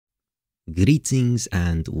Greetings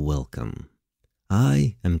and welcome.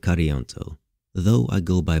 I am Karionto, though I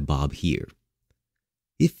go by Bob here.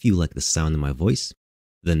 If you like the sound of my voice,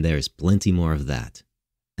 then there is plenty more of that,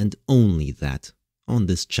 and only that, on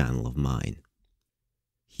this channel of mine.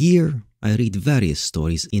 Here, I read various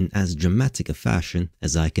stories in as dramatic a fashion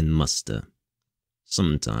as I can muster,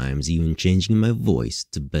 sometimes even changing my voice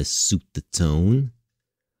to best suit the tone,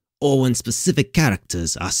 or when specific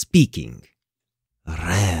characters are speaking.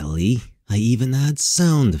 Rarely, I even add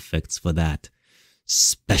sound effects for that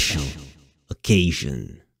special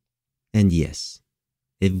occasion. And yes,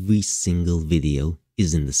 every single video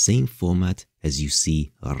is in the same format as you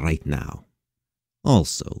see right now.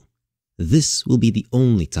 Also, this will be the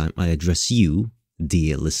only time I address you,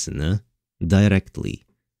 dear listener, directly,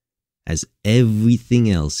 as everything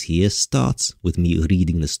else here starts with me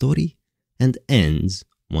reading the story and ends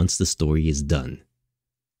once the story is done.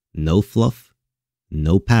 No fluff,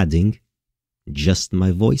 no padding, just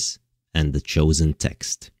my voice and the chosen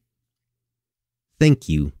text. Thank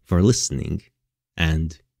you for listening,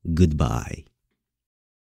 and goodbye.